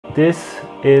this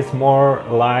is more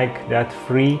like that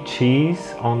free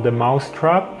cheese on the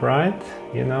mousetrap, right?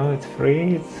 You know, it's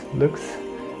free, it looks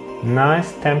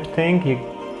nice, tempting. You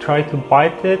try to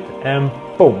bite it and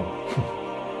boom,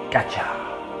 gotcha.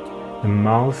 The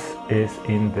mouse is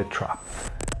in the trap.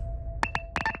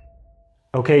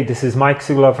 Okay, this is Mike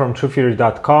Sigula from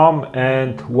TruthTheory.com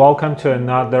and welcome to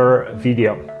another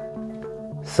video.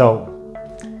 So,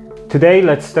 today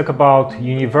let's talk about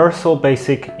universal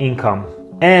basic income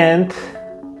and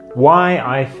why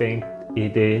I think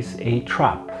it is a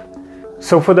trap.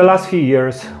 So for the last few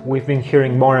years, we've been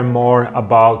hearing more and more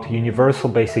about universal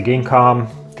basic income.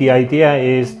 The idea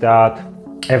is that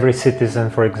every citizen,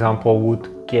 for example,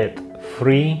 would get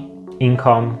free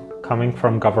income coming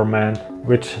from government,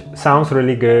 which sounds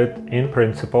really good in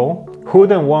principle. Who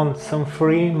wouldn't want some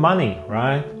free money,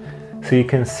 right? So you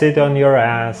can sit on your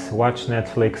ass, watch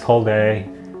Netflix all day,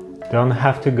 don't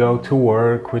have to go to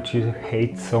work, which you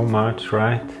hate so much,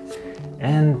 right?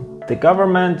 And the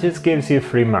government just gives you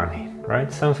free money, right?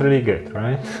 Sounds really good,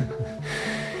 right?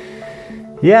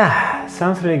 Yeah,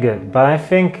 sounds really good. But I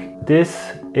think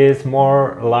this is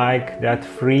more like that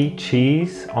free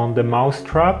cheese on the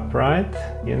mousetrap, right?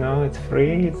 You know, it's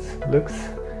free, it looks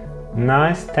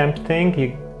nice, tempting.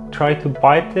 You try to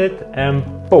bite it and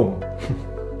boom,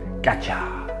 gotcha.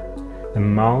 The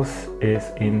mouse is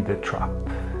in the trap.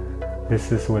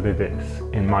 This is what it is,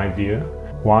 in my view.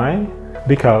 Why?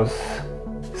 Because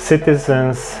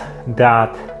citizens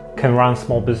that can run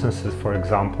small businesses, for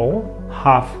example,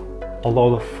 have a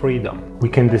lot of freedom. We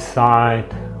can decide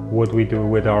what we do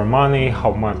with our money,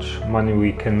 how much money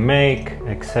we can make,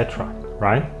 etc.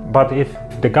 Right? But if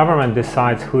the government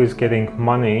decides who is getting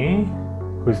money,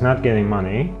 who is not getting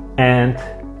money, and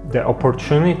the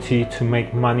opportunity to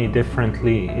make money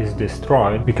differently is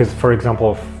destroyed, because, for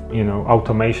example,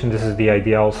 automation, this is the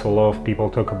idea also, a lot of people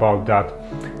talk about that,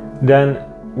 then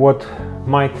what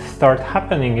might start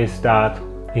happening is that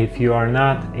if you are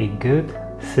not a good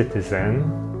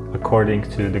citizen, according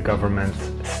to the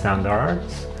government's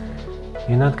standards,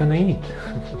 you're not gonna eat.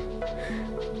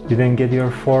 You didn't get your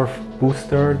 4th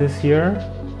booster this year?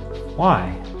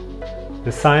 Why?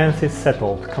 The science is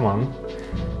settled, come on.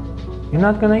 You're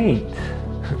not gonna eat.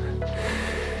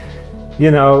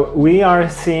 We are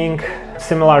seeing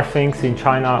similar things in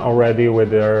China already with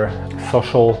their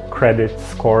social credit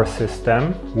score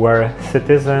system, where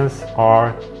citizens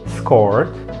are scored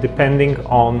depending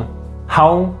on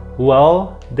how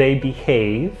well they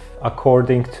behave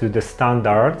according to the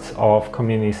standards of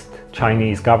communist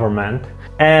Chinese government.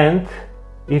 And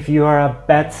if you are a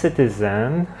bad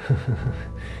citizen,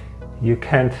 you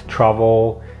can't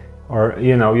travel, or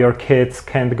your kids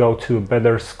can't go to a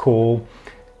better school,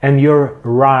 and your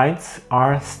rights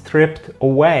are stripped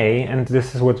away. And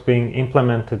this is what's being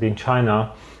implemented in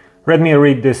China. Let me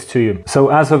read this to you. So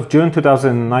as of June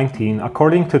 2019,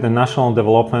 according to the National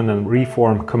Development and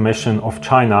Reform Commission of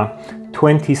China,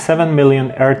 27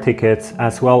 million air tickets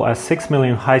as well as 6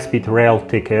 million high-speed rail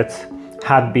tickets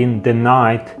had been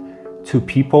denied to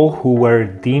people who were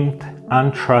deemed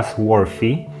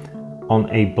untrustworthy on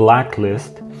a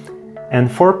blacklist, and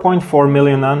 4.4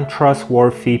 million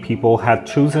untrustworthy people had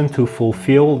chosen to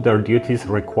fulfill their duties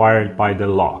required by the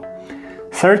law.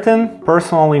 Certain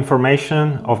personal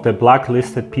information of the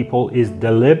blacklisted people is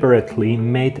deliberately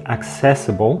made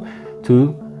accessible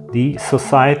to the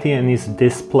society and is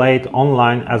displayed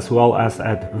online as well as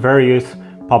at various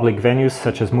public venues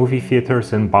such as movie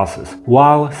theaters and buses.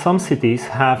 While some cities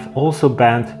have also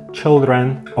banned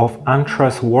children of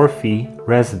untrustworthy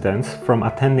residents from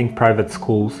attending private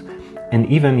schools and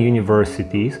even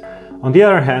universities, on the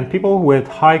other hand, people with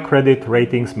high credit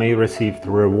ratings may receive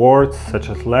rewards such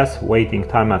as less waiting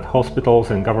time at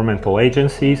hospitals and governmental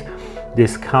agencies,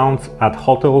 discounts at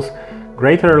hotels,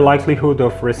 greater likelihood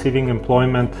of receiving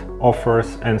employment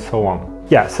offers, and so on.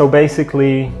 Yeah, so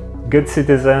basically, good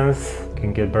citizens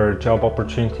can get better job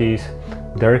opportunities,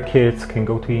 their kids can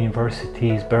go to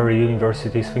universities, better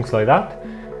universities, things like that.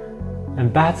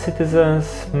 And bad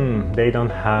citizens, they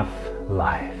don't have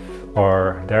life,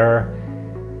 or their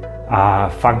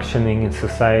functioning in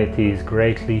society is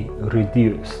greatly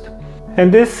reduced.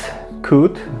 And this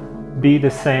could be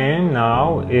the same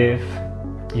now if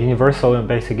universal and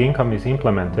basic income is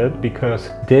implemented, because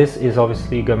this is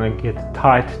obviously gonna get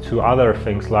tied to other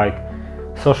things like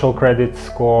social credit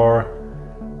score,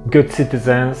 good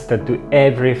citizens that do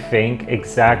everything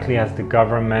exactly as the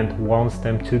government wants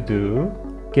them to do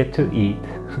get to eat.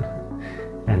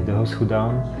 And those who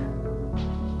don't,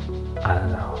 I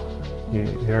don't know,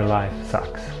 your life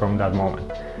sucks from that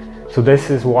moment. So this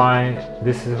is why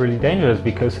this is really dangerous,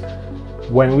 because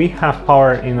when we have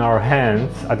power in our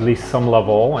hands, at least some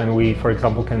level, and we, for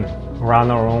example, can run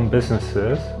our own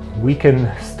businesses, we can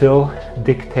still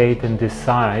dictate and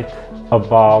decide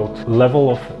about level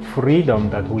of freedom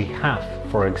that we have,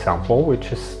 for example,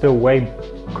 which is still way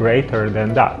greater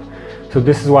than that. So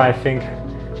this is why I think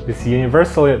this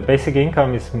universal basic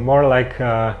income is more like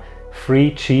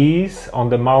free cheese on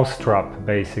the mousetrap,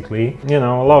 basically. You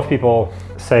know, a lot of people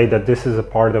say that this is a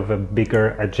part of a bigger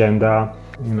agenda.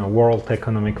 You know, World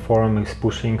Economic Forum is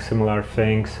pushing similar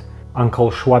things.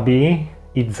 Uncle Schwabi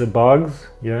eats the bugs.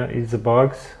 Yeah, eats the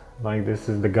bugs. Like, this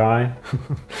is the guy who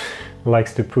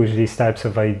likes to push these types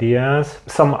of ideas.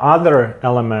 Some other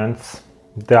elements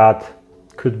that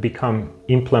could become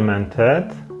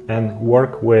implemented and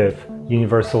work with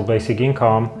universal basic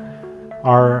income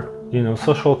are, you know,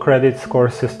 social credit score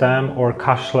system or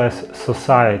cashless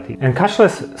society. And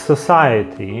cashless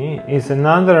society is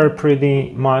another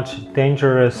pretty much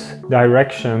dangerous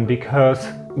direction, because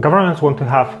governments want to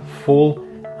have full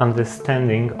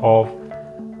understanding of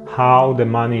how the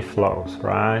money flows,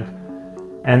 right?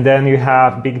 And then you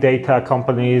have big data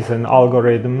companies and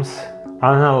algorithms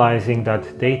analyzing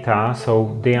that data,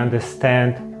 so they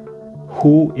understand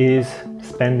who is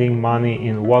spending money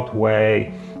in what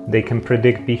way. They can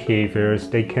predict behaviors,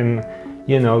 they can,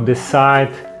 you know,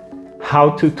 decide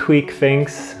how to tweak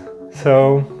things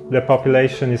so the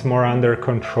population is more under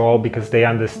control, because they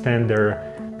understand their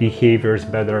behaviors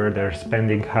better, their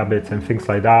spending habits and things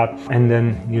like that. And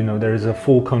then, you know, there is a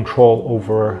full control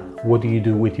over what do you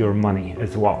do with your money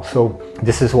as well. So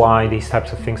this is why these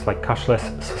types of things like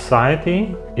cashless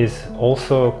society is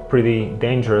also pretty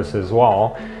dangerous as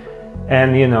well.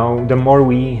 And, you know, the more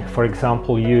we, for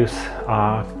example, use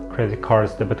credit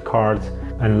cards, debit cards,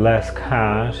 and less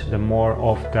cash, the more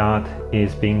of that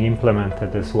is being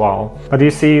implemented as well. But you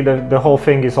see, the whole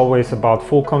thing is always about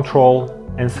full control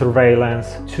and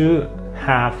surveillance, to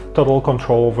have total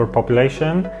control over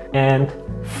population and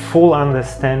full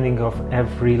understanding of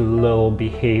every little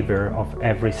behavior of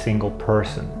every single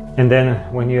person. And then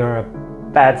when you're a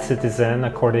bad citizen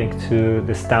according to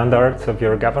the standards of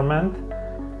your government,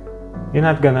 you're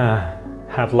not gonna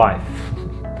have life.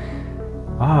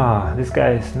 This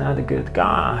guy is not a good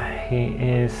guy. He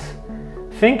is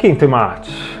thinking too much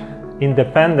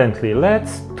independently.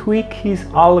 Let's tweak his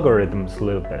algorithms a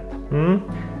little bit.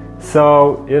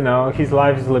 So, you know, his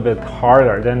life is a little bit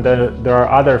harder. Then there are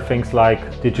other things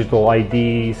like digital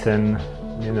IDs and,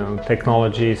 you know,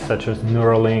 technologies such as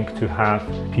Neuralink to have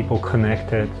people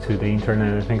connected to the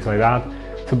internet and things like that.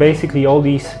 So basically all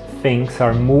these things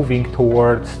are moving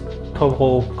towards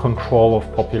total control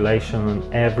of population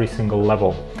on every single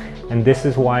level. And this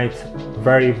is why it's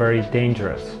very, very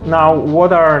dangerous. Now,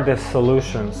 what are the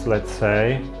solutions, let's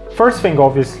say? First thing,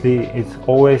 obviously, it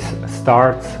always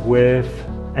starts with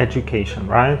education,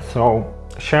 right? So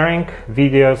sharing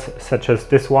videos such as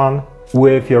this one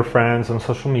with your friends on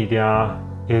social media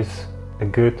is a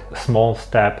good small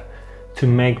step to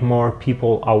make more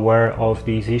people aware of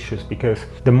these issues, because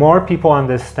the more people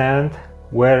understand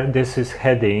where this is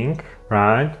heading,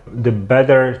 right, the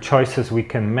better choices we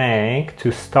can make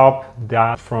to stop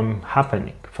that from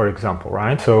happening, for example,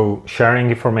 right? So sharing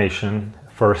information,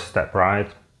 first step, right?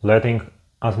 Letting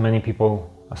as many people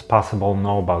as possible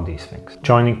know about these things.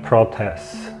 Joining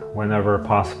protests whenever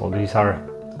possible. These are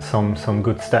some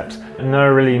good steps.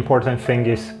 Another really important thing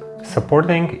is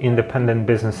supporting independent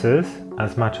businesses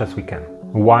as much as we can.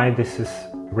 Why this is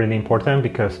really important?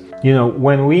 Because, you know,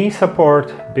 when we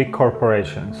support big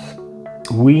corporations,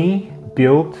 we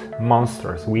build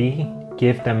monsters. We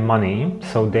give them money,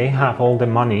 so they have all the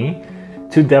money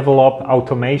to develop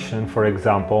automation, for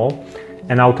example.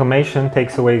 And automation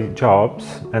takes away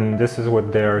jobs, and this is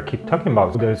what they keep talking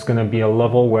about. There's going to be a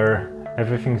level where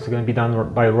everything's going to be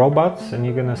done by robots, and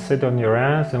you're going to sit on your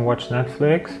ass and watch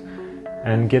Netflix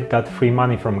and get that free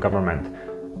money from government.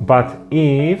 But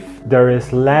if there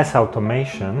is less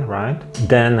automation, right,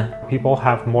 then people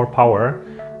have more power.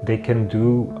 They can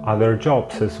do other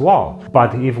jobs as well.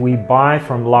 But if we buy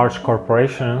from large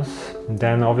corporations,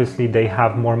 then obviously they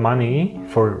have more money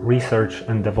for research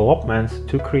and development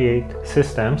to create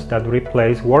systems that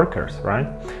replace workers, right?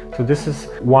 So this is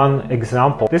one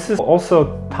example. This is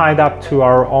also tied up to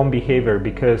our own behavior,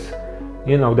 because,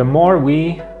 you know, the more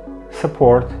we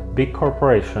support big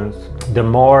corporations, the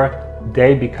more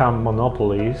they become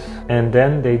monopolies, and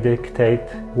then they dictate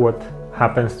what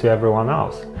happens to everyone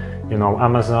else. You know,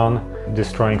 Amazon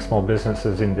destroying small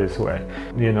businesses in this way.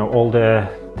 You know, all the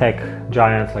tech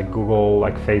giants like Google,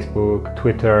 like Facebook,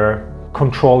 Twitter,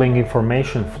 controlling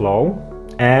information flow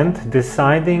and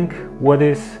deciding what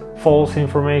is false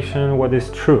information, what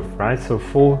is truth, right? So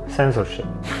full censorship.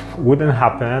 wouldn't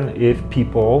happen if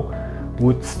people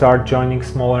would start joining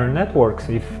smaller networks,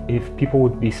 if people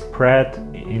would be spread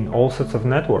in all sorts of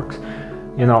networks.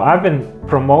 You know, I've been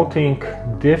promoting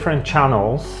different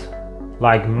channels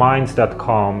like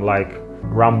minds.com, like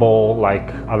Rumble,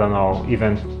 like, I don't know,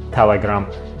 even Telegram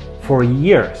for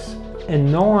years.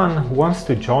 And no one wants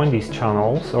to join these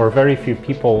channels, or very few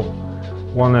people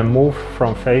want to move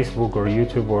from Facebook or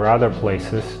YouTube or other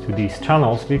places to these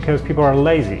channels because people are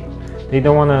lazy. They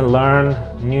don't want to learn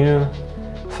new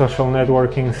social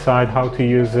networking site, how to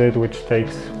use it, which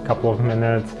takes a couple of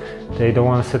minutes. They don't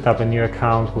want to set up a new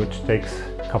account, which takes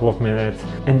a couple of minutes.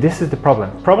 And this is the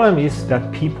problem. Problem is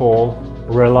that people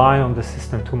rely on the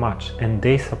system too much, and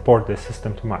they support the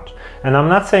system too much. And I'm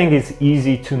not saying it's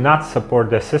easy to not support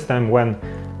the system when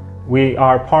we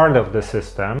are part of the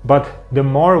system, but the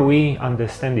more we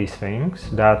understand these things,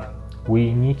 that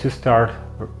we need to start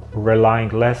relying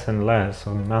less and less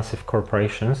on massive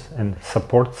corporations and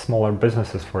support smaller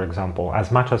businesses, for example,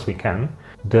 as much as we can,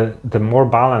 the more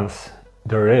balance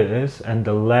there is, and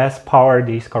the less power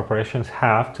these corporations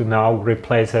have to now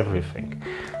replace everything.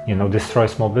 You know, destroy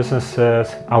small businesses,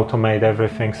 automate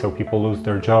everything so people lose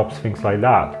their jobs, things like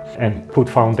that, and put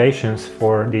foundations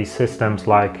for these systems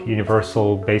like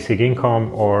universal basic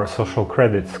income or social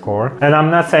credit score. And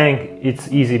I'm not saying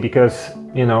it's easy, because,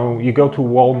 you know, you go to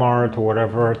Walmart or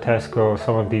whatever, Tesco,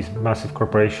 some of these massive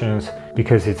corporations,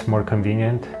 because it's more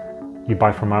convenient. You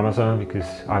buy from Amazon because,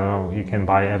 I don't know, you can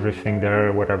buy everything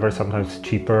there, whatever, sometimes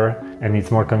cheaper, and it's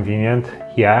more convenient.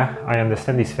 Yeah, I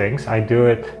understand these things. I do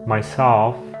it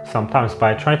myself sometimes, but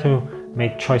I try to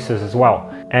make choices as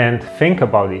well and think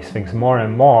about these things more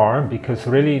and more, because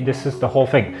really this is the whole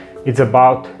thing. It's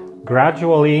about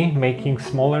gradually making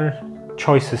smaller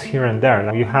choices here and there.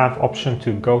 Now you have option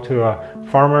to go to a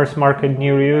farmer's market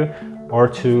near you, or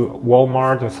to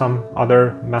Walmart or some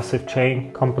other massive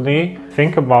chain company.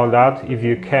 Think about that. If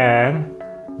you can,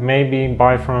 maybe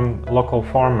buy from local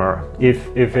farmer if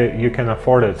you can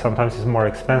afford it. Sometimes it's more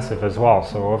expensive as well,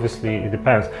 so obviously it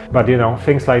depends. But you know,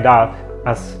 things like that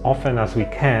as often as we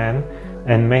can,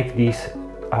 and make these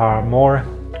more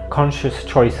conscious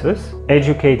choices.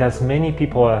 Educate as many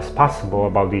people as possible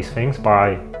about these things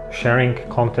by sharing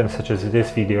content such as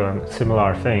this video and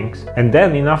similar things, and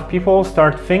then enough people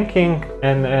start thinking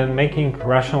and making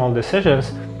rational decisions,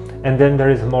 and then there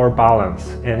is more balance,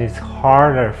 and it's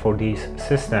harder for these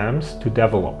systems to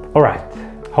develop. All right,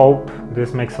 hope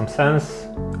this makes some sense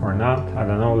or not. I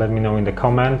don't know, let me know in the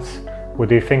comments. What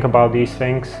do you think about these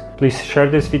things? Please share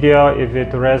this video if it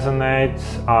resonates.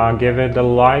 Give it a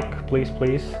like, please.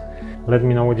 Let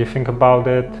me know what you think about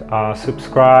it.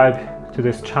 Subscribe to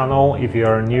this channel if you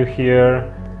are new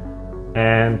here,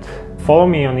 and follow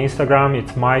me on Instagram.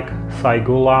 It's Mike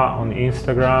Saigula on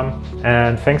Instagram.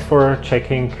 And thanks for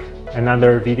checking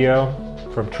another video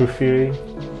from TruthTheory.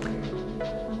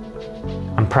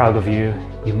 I'm proud of you.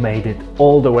 You made it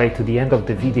all the way to the end of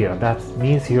the video. That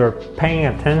means you're paying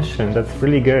attention. That's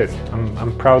really good.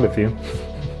 I'm proud of you.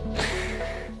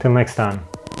 Till next time.